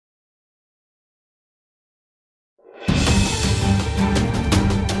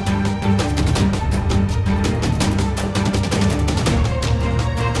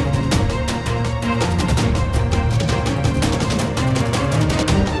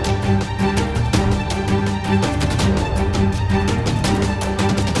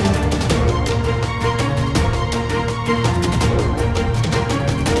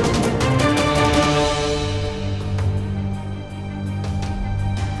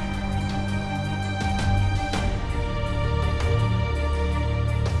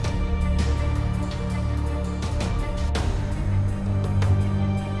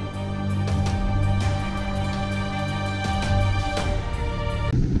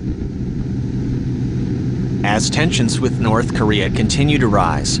As tensions with North Korea continue to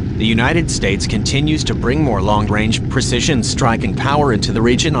rise, the United States continues to bring more long-range precision-striking power into the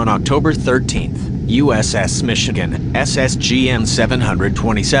region. On October 13th, USS Michigan, SSGN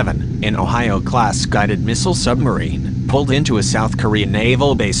 727, an Ohio-class guided missile submarine, pulled into a South Korean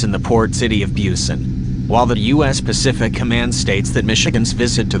naval base in the port city of Busan. While the U.S. Pacific Command states that Michigan's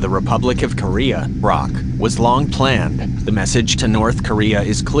visit to the Republic of Korea, ROK, was long planned, the message to North Korea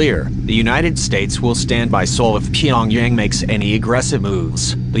is clear: the United States will stand by Seoul if Pyongyang makes any aggressive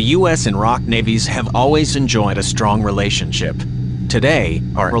moves. The U.S. and ROK navies have always enjoyed a strong relationship. Today,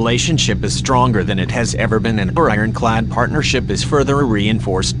 our relationship is stronger than it has ever been, and our ironclad partnership is further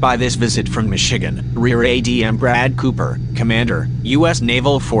reinforced by this visit from Michigan. Rear ADM Brad Cooper, Commander, U.S.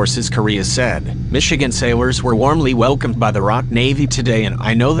 Naval Forces Korea, said, "Michigan sailors were warmly welcomed by the ROK Navy today, and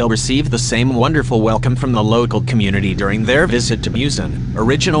I know they'll receive the same wonderful welcome from the local community during their visit to Busan."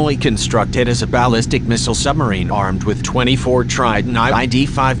 Originally constructed as a ballistic missile submarine armed with 24 Trident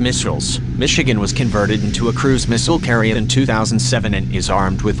ID-5 missiles, Michigan was converted into a cruise missile carrier in 2007 and is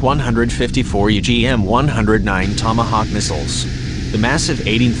armed with 154 UGM-109 Tomahawk missiles. The massive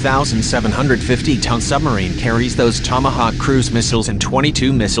 18,750-ton submarine carries those Tomahawk cruise missiles and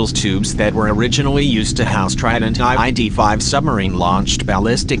 22 missile tubes that were originally used to house Trident ID-5 submarine-launched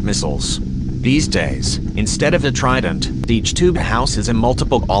ballistic missiles. These days, instead of a Trident, each tube houses a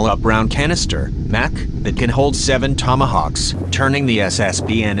multiple all-up round canister (MAC) that can hold 7 Tomahawks, turning the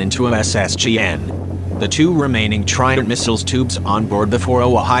SSBN into a SSGN. The 2 remaining Trident missiles tubes on board the 4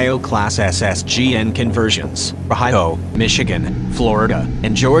 Ohio-class SSGN conversions, Ohio, Michigan, Florida,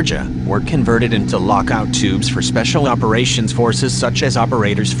 and Georgia, were converted into lockout tubes for special operations forces such as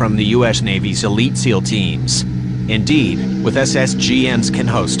operators from the U.S. Navy's elite SEAL teams. Indeed, with SSGNs can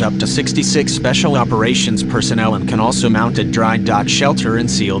host up to 66 special operations personnel and can also mount a dry dock shelter and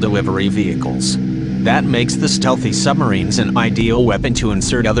SEAL delivery vehicles. That makes the stealthy submarines an ideal weapon to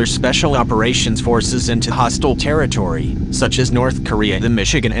insert other special operations forces into hostile territory, such as North Korea. The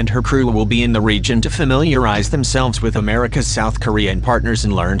Michigan and her crew will be in the region to familiarize themselves with America's South Korean partners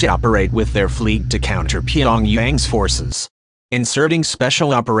and learn to operate with their fleet to counter Pyongyang's forces. Inserting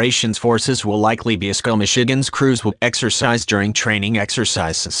special operations forces will likely be a skill Michigan's crews will exercise during training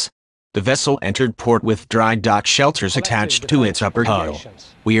exercises. The vessel entered port with dry dock shelters attached to its upper hull.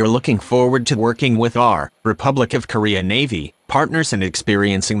 We are looking forward to working with our Republic of Korea Navy partners and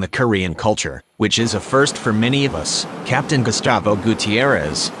experiencing the Korean culture, which is a first for many of us, Captain Gustavo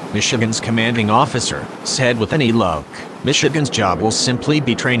Gutierrez, Michigan's commanding officer, said. With any luck, Michigan's job will simply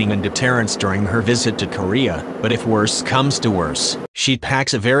be training and deterrence during her visit to Korea, but if worse comes to worse, she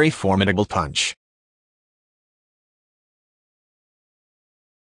packs a very formidable punch.